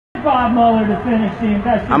Bob Mueller to finish the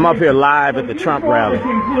investigation. I'm up here live at the Trump rally.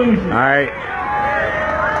 Alright.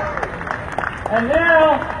 And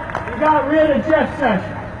now we got rid of Jeff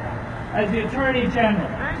Sessions as the Attorney General.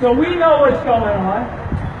 So we know what's going on.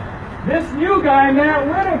 This new guy, Matt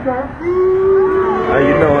Whitaker, how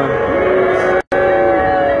you doing?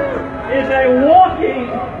 Is a walking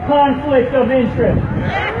conflict of interest.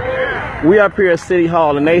 We up here at City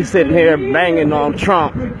Hall and they sitting here banging on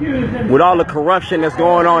Trump with all the corruption that's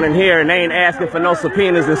going on in here, and they ain't asking for no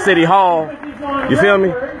subpoenas in City Hall. You feel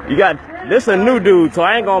me? You got, this a new dude, so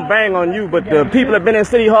I ain't gonna bang on you, but the people that been in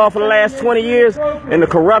City Hall for the last 20 years and the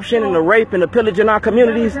corruption and the rape and the pillage in our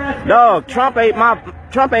communities, dog, Trump ain't my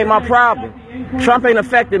problem. Trump ain't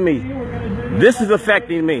affecting me. This is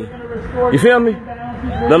affecting me. You feel me?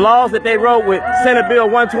 The laws that they wrote with Senate Bill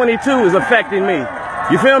 122 is affecting me.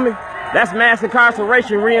 You feel me? That's mass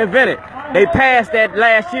incarceration reinvented. They passed that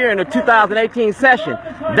last year in the 2018 session.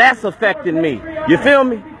 That's affecting me. You feel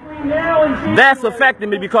me? That's affecting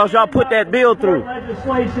me because y'all put that bill through.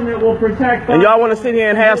 And y'all want to sit here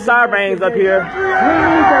and have Sarbanes up here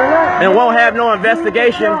and won't have no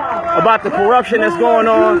investigation about the corruption that's going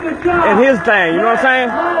on in his thing. You know what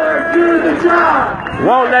I'm saying?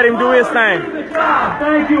 Won't let him do his thing.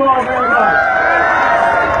 Thank you all very much.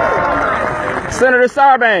 Senator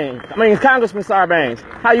Sarbanes, Congressman Sarbanes,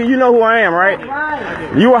 how you know who I am, right?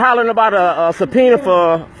 You were hollering about a subpoena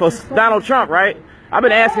for Donald Trump, right? I've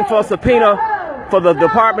been asking for a subpoena for the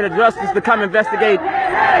Department of Justice to come investigate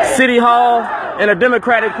City Hall and the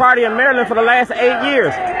Democratic Party in Maryland for the last 8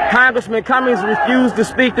 years. Congressman Cummings refused to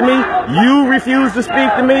speak to me. You refused to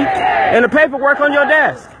speak to me. And the paperwork on your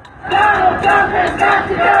desk.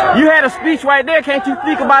 You had a speech right there. Can't you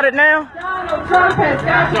speak about it now?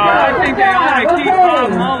 I think they ought to keep Bob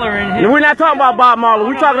Mueller in here. We're not talking about Bob Mueller.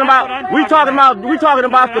 We're talking about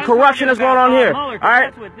the corruption that's going on here. All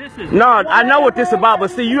right? No, I know what this is about,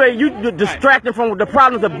 but see, you distracting from the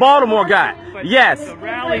problems that Baltimore got. Yes,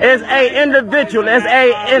 as a individual,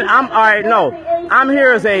 I'm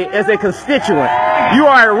here as a constituent. You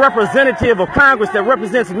are a representative of Congress that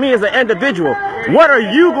represents me as an individual. What are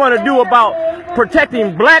you going to do about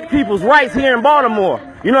protecting black people's rights here in Baltimore?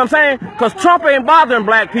 You know what I'm saying? Because Trump ain't bothering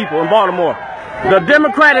black people in Baltimore. The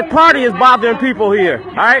Democratic Party is bothering people here.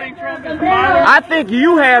 All right? I think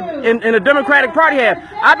you have, and the Democratic Party have.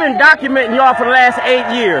 I've been documenting y'all for the last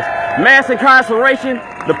 8 years. Mass incarceration,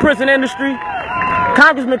 the prison industry.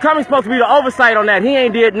 Congressman Cummings supposed to be the oversight on that. He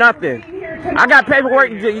ain't did nothing. I got paperwork.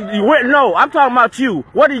 No, I'm talking about you.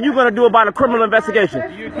 What are you going to do about a criminal investigation? Are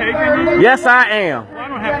you taking me? Yes, I am. Well, I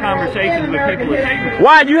don't have conversations with people who take me.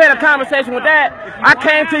 Why? You had a conversation with that? I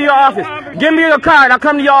came to your office. Give me your card. I'll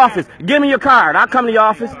come to your office. Give me your card. I'll come to your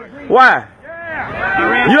office. Why?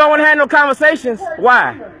 You don't want to have no conversations?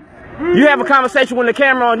 Why? You have a conversation with the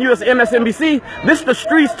camera on U.S. MSNBC. This is the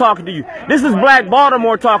streets talking to you. This is Black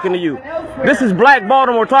Baltimore talking to you. This is Black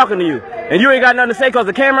Baltimore talking to you. And you ain't got nothing to say because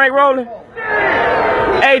the camera ain't rolling?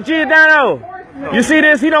 Hey, Giordano, you see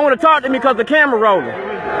this? He don't want to talk to me because the camera rolling.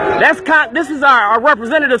 This is our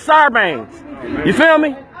representative Sarbanes. You feel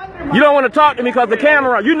me? You don't want to talk to me because the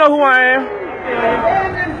camera, you know who I am.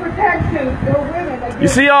 You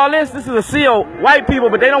see all this? This is a seal, white people,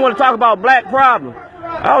 but they don't want to talk about black problems.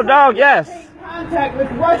 Oh, dog, yes. Contact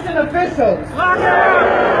with Russian officials. He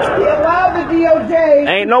allowed the DOJ.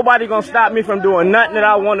 Ain't nobody gonna stop me from doing nothing that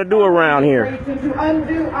I want to do around here. To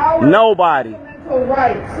undo our nobody.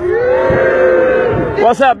 Rights.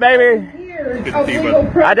 What's up, baby?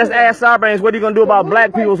 I just asked Sarbanes what he gonna do about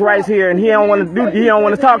black people's rights here, and he don't want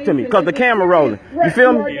to talk to me because the camera rolling. You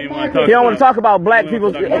feel me? He don't want to talk about black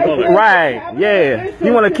people's right. Yeah, he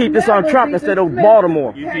want to keep this on Trump instead of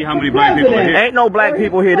Baltimore. You see how many black people are here? Ain't no black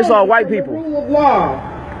people here. This is all white people. Rule of law.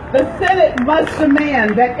 The Senate must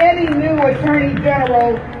demand that any new Attorney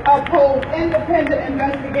General uphold independent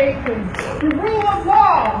investigations. The rule of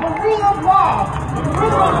law. The rule of law. The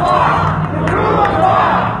rule of law. The rule of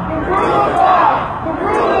law. The rule of law. The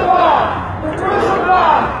rule of law. The rule of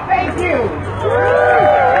law. Thank you.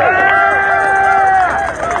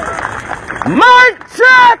 Mic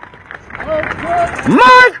check!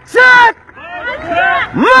 Mic check!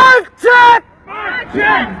 Mic check! Mic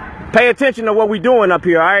check! Pay attention to what we doing up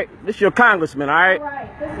here, all right? This is your congressman, all right? All right.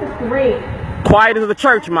 This is great. Quiet as a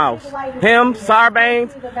church mouse. Him,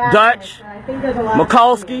 Sarbanes, Dutch,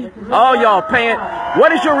 Mikulski, all y'all paying.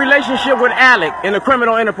 What is your relationship with Alec in the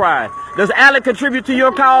criminal enterprise? Does Alec contribute to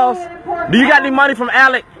your cause? Do you got any money from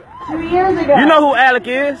Alec? 2 years ago. You know who Alec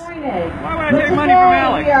is? Why would I take money from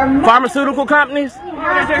Alec? Pharmaceutical companies? Why would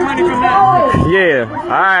I take money from that? Yeah. All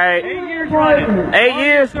right. 8 years running. 8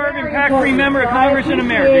 years? Serving pack-free member of Congress in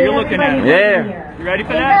America. You're looking at it. Yeah. You ready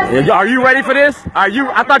for that? Are you ready for this? Are you?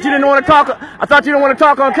 I thought you didn't want to talk. I thought you didn't want to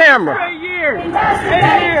talk on camera. 8 years.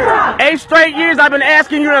 8 years. 8 straight years I've been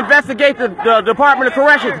asking you to investigate the Department of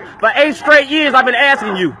Corrections. For 8 straight years I've been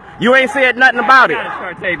asking you. You ain't said nothing about it. I gotta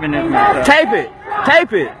start taping this myself. Tape it.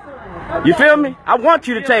 Tape it. You feel me? I want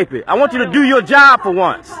you to tape it. I want you to do your job for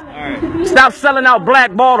once. All right. Stop selling out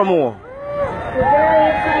Black Baltimore. We're very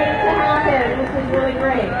excited to have him. This is really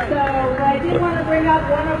great. So I did want to bring up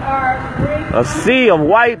one of our great... A sea of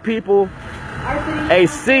white people. A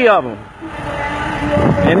sea of them.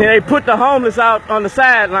 And then they put the homeless out on the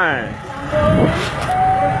sidelines.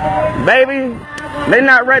 Baby, they're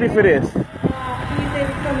not ready for this.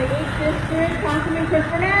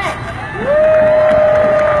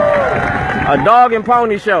 A dog and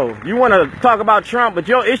pony show. You want to talk about Trump, but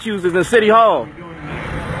your issues is in City Hall.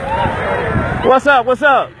 What's up? What's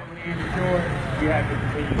up? You have to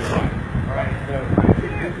continue to fight. All right, so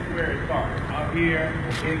this is where it starts. Up here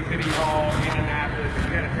in City Hall, in Annapolis, you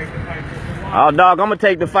got to take the fight to the wall. Oh, dog, I'm gonna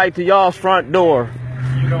take the fight to y'all's front door.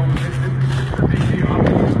 You know, this is a big deal. I'm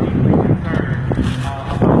deeply concerned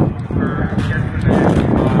about her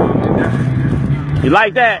yesterday. You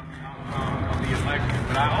like that? Of the election,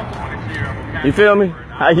 but I also want to share. You feel me?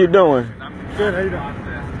 How you doing? Good. How you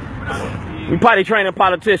doing? We potty training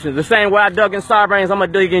politicians. The same way I dug in Sarbanes, I'm gonna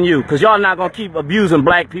dig in you. Cause y'all not gonna keep abusing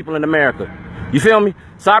black people in America. You feel me?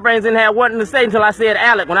 Sarbanes didn't have nothing to say until I said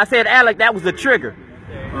Alec. When I said Alec, that was the trigger.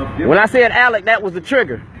 When I said Alec, that was the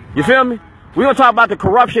trigger. You feel me? We're gonna talk about the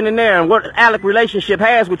corruption in there and what Alec relationship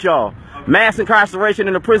has with y'all. Mass incarceration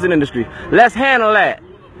in the prison industry. Let's handle that.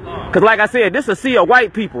 Cause like I said, this is a sea of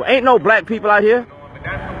white people. Ain't no black people out here. But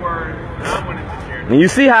that's the word I wanted to share. And you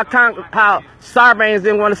see how Sarbanes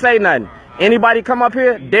didn't want to say nothing. Anybody come up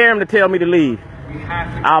here, dare him to tell me to leave.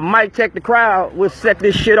 I'll mic check the crowd. We'll set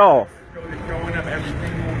this shit off. Showing up every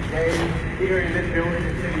single day here in this building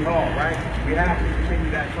in City Hall, right? We have to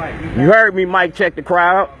continue that fight. You heard me mic check the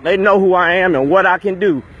crowd. They know who I am and what I can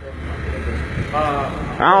do.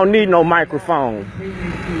 I don't need no microphone.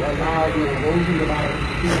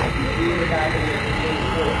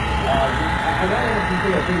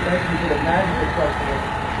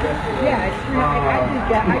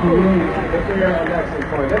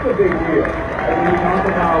 That's a big deal. And when you talk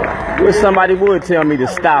about Wish somebody would tell me to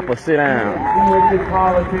stop or sit down. who is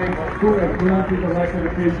politics, who improves his elected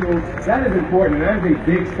officials, that is important. That is a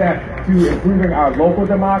big step to improving our local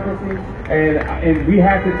democracy. And we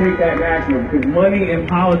have to take that national, because money in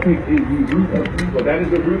politics is the root of people. That is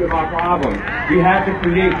the root of our problem. We have to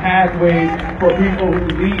create pathways for people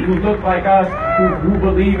who look like us, who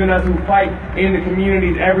believe in us, who fight in the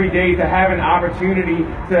communities every day to have an opportunity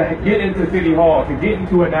to get into City Hall, to get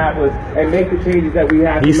into Annapolis, and make the changes that we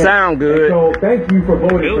have to He make. sound good. And so thank you for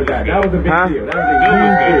voting for that. That was a big deal. That was a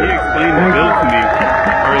huge deal. He explained the bill to me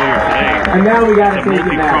earlier today. And now we got to It's a take it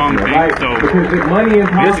multi-pronged national, thing, right? so Because the money in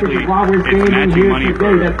politics basically, is why we're it's standing matching here money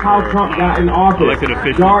today. That's how Trump got in office. elected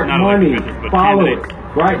officials, Dark not money, elected officials, but followers, candidates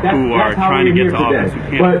right? That's, who that's are how trying to we're get here to office, today.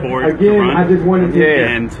 who can't afford to again, run. I just wanted to.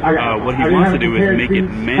 And what he wants to do is make it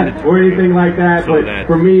mandatory or anything like that. so But that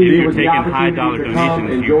for me, if it you're was the taking opportunity high-dollar to come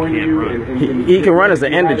donations, and you join can't you. run. He can run as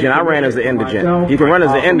an indigent. I ran as an indigent. He can run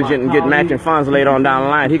as an indigent and get matching funds later on down the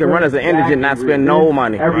line. He can run as an indigent and not spend no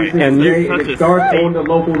money. Every Right. single day, Such it a starts state on the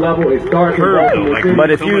local level. It starts in curve, Baltimore though, like, City.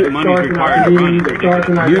 But if so you- much money is required to run, it's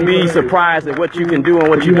ridiculous. You'd be surprised at what you can do and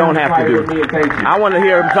what you don't have to do. I want to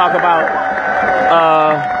hear him talk about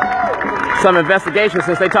some investigations.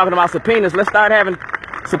 Since they're talking about subpoenas, let's start having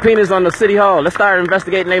subpoenas on the City Hall. Let's start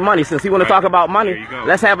investigating their money. Since he want to talk about money, There you go.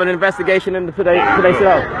 let's have an investigation into today City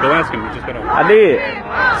Hall. Go ask him. We just got over. I did.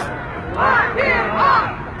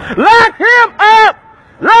 Lock him up!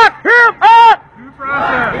 Lock him up!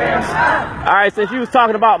 All right, since you was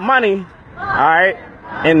talking about money, all right,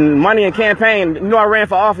 and money and campaign, you know I ran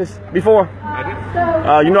for office before?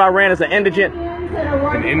 You know I ran as an indigent?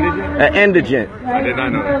 An indigent? An indigent. I did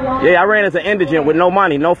not know that. Yeah, I ran as an indigent with no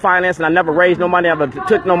money, no finance, and I never raised no money, I never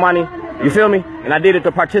took no money. You feel me? And I did it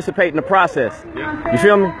to participate in the process. You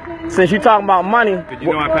feel me? Since you talking about money, Did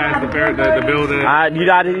you know I passed the bill that...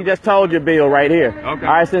 you just told your bill right here. Okay.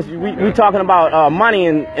 All right, since we talking about money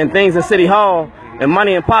and things in City Hall and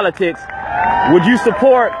money in politics, would you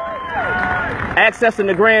support accessing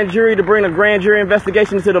the grand jury to bring a grand jury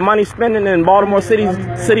investigation into the money spending in Baltimore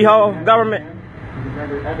City Hall government?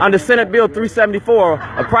 under Senate Bill 374,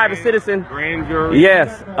 a private citizen. Grand jury.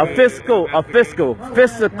 Yes, a fiscal. Why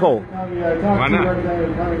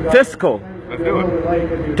not? Fiscal. Let's do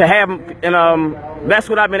it. To have, and that's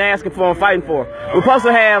what I've been asking for and fighting for. We're supposed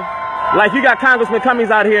to have, like, you got Congressman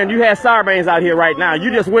Cummings out here and you have Sarbanes out here right now.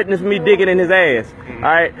 You just witnessed me digging in his ass. All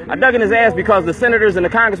right, I dug in his ass because the senators and the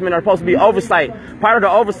congressmen are supposed to be oversight. Part of the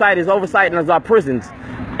oversight is oversight in our prisons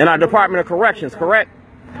and our Department of Corrections, correct?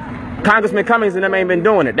 Congressman Cummings and them ain't been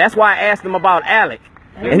doing it. That's why I asked him about Alec.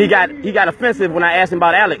 And he got offensive when I asked him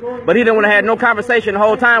about Alec. But he didn't want to have no conversation the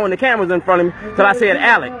whole time when the camera was in front of him till I said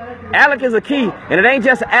Alec. Alec is a key, and it ain't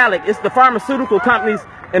just Alec, it's the pharmaceutical companies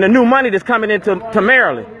and the new money that's coming into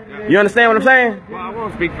Maryland. You understand what I'm saying? Well, I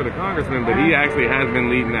won't speak for the congressman, but he actually has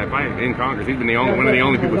been leading that fight in Congress. He's been one of the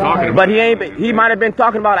only people talking about it. But he might have been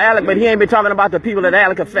talking about Alec, but he ain't been talking about the people that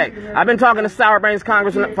Alec affect. I've been talking to Sarbanes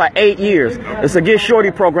congressman for 8 years. It's a Get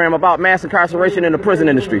Shorty program about mass incarceration in the prison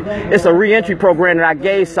industry. It's a re-entry program that I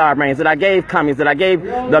gave Sarbanes, that I gave Cummings, that I gave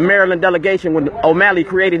the Maryland delegation when O'Malley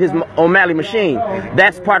created his O'Malley machine.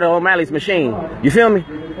 That's part of O'Malley's machine. You feel me?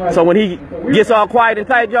 So when he gets all quiet and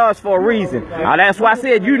tight, y'all, it's for a reason. That's why I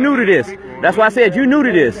said you new to this. That's why I said you new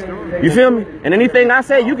to this. You feel me? And anything I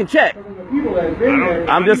say, you can check.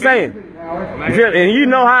 I'm just saying. You feel, and you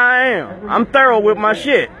know how I am. I'm thorough with my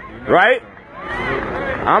shit, right?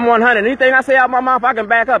 I'm 100. Anything I say out my mouth, I can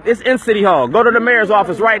back up. It's in City Hall. Go to the mayor's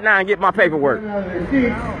office right now and get my paperwork.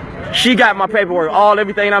 She got my paperwork.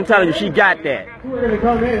 Everything I'm telling you, she got that. We're going to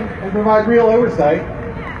come in and provide real oversight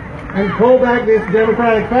and pull back this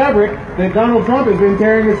democratic fabric that Donald Trump has been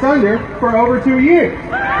tearing asunder for over 2 years.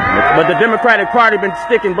 But the Democratic Party been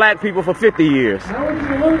sticking black people for 50 years.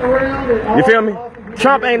 You feel me?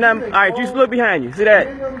 Trump ain't nothing. All right, you look behind you. See that?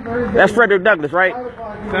 That's Frederick Douglass, right?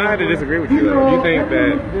 So I have to disagree with you, though. You think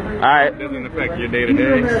that it doesn't affect your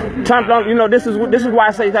day-to-day? Trump don't, you know, this is why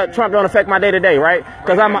I say that Trump don't affect my day-to-day, right?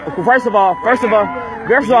 Because first of all, you don't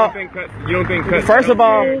think cuts the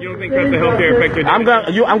healthcare affect your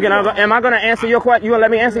day-to-day? Am I gonna answer your question? You gonna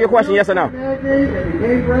let me answer your question, yes or no?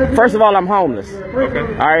 First of all, I'm homeless. Okay.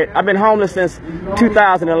 All right, I've been homeless since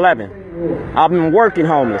 2011. I've been working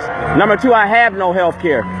homeless. Number two, I have no health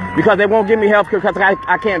care because they won't give me health care because I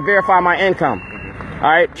can't verify my income. All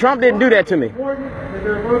right, Trump didn't do that to me. He's not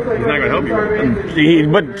gonna help you.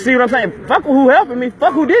 But see what I'm saying? Fuck who helping me.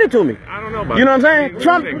 Fuck who did it to me. I don't know about you know what I'm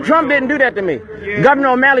saying? Trump didn't do that to me. Yeah. Governor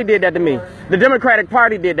O'Malley did that to me. The Democratic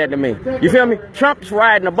Party did that to me. You feel me? Trump's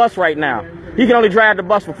riding the bus right now. He can only drive the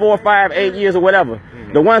bus for 4, 5, 8 years or whatever.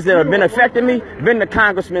 The ones that have been affecting me, been the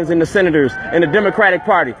congressmen and the senators and the Democratic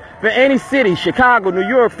Party. For any city, Chicago, New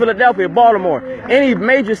York, Philadelphia, Baltimore, any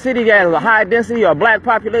major city that has a high density or black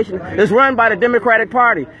population is run by the Democratic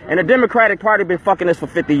Party. And the Democratic Party been fucking us for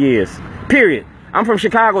 50 years. Period. I'm from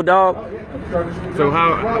Chicago, dog. So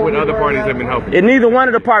how would other parties have been helping? And neither one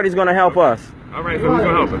of the parties gonna help us. All right, so who's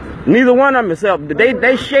gonna help us? Neither one of them is help.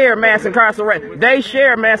 They share mass incarceration. They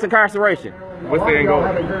share mass incarceration. What's the end goal?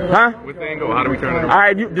 Huh? What's the end goal? How do we turn it around? All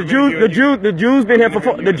right, the Jews been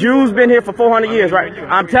here for 400 years, right?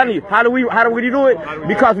 I'm telling you, how do we do it?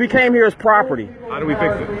 Because we came here as property. How do we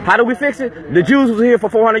fix it? How do we fix it? The Jews was here for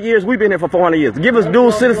 400 years. We've been here for 400 years. Give us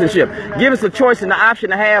dual citizenship. Give us a choice and the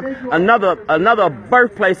option to have another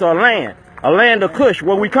birthplace or land. A land of Kush,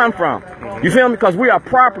 where we come from. You feel me? Because we are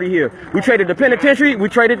property here. We traded the penitentiary. We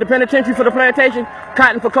traded the penitentiary for the plantation,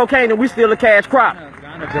 cotton for cocaine, and we steal the cash crop.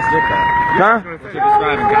 Ghana just did that. Huh? You're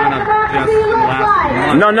describing Ghana just in the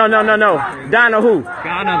last month. No. Ghana who?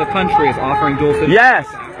 Ghana, the country, is offering dual citizenship. Yes.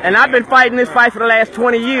 And I've been fighting this fight for the last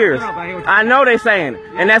 20 years. I know they saying,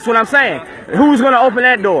 and that's what I'm saying. Who's going to open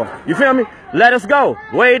that door? You feel me? Let us go.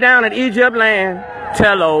 Way down in Egypt land.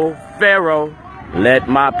 Tell old Pharaoh, let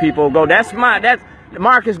my people go. That's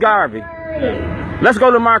Marcus Garvey. Let's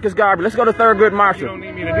go to Marcus Garvey. Let's go to Thurgood Marshall. You don't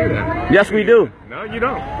need me to do that. Yes, we do. No, you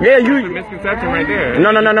don't. Yeah, That's a misconception right there.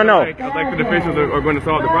 No. Like, elected officials are going to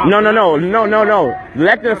solve the problem. No.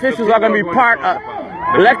 Elected officials are going to be part of.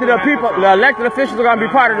 The elected officials are going to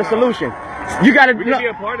be part of the solution. You got to be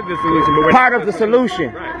a part of the solution, but we're part of the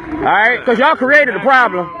solution. Right. All right, because y'all created the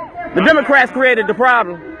problem. The Democrats created the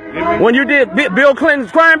problem. When you did Bill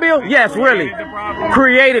Clinton's crime bill, yes, really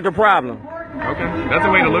created the problem. Okay, that's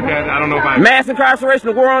a way to look at it. I don't know if I... Mass incarceration,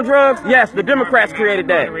 the war on drugs, yes, the Democrats created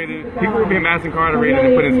that. People were being mass incarcerated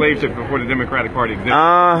and put in slave ships before the Democratic Party existed.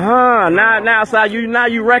 Now, so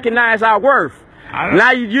you recognize our worth.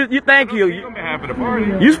 Now you thank you. On behalf of the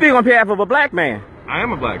party. You speak on behalf of a black man. I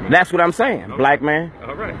am a black man. That's what I'm saying, black man.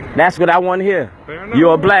 All right. That's what I want to hear. Fair enough.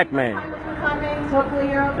 You're a black man.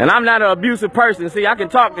 And I'm not an abusive person. See, I can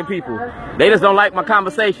talk to people. They just don't like my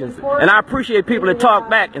conversations. And I appreciate people that talk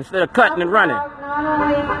back instead of cutting and running. Not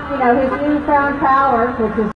only, his newfound power, which is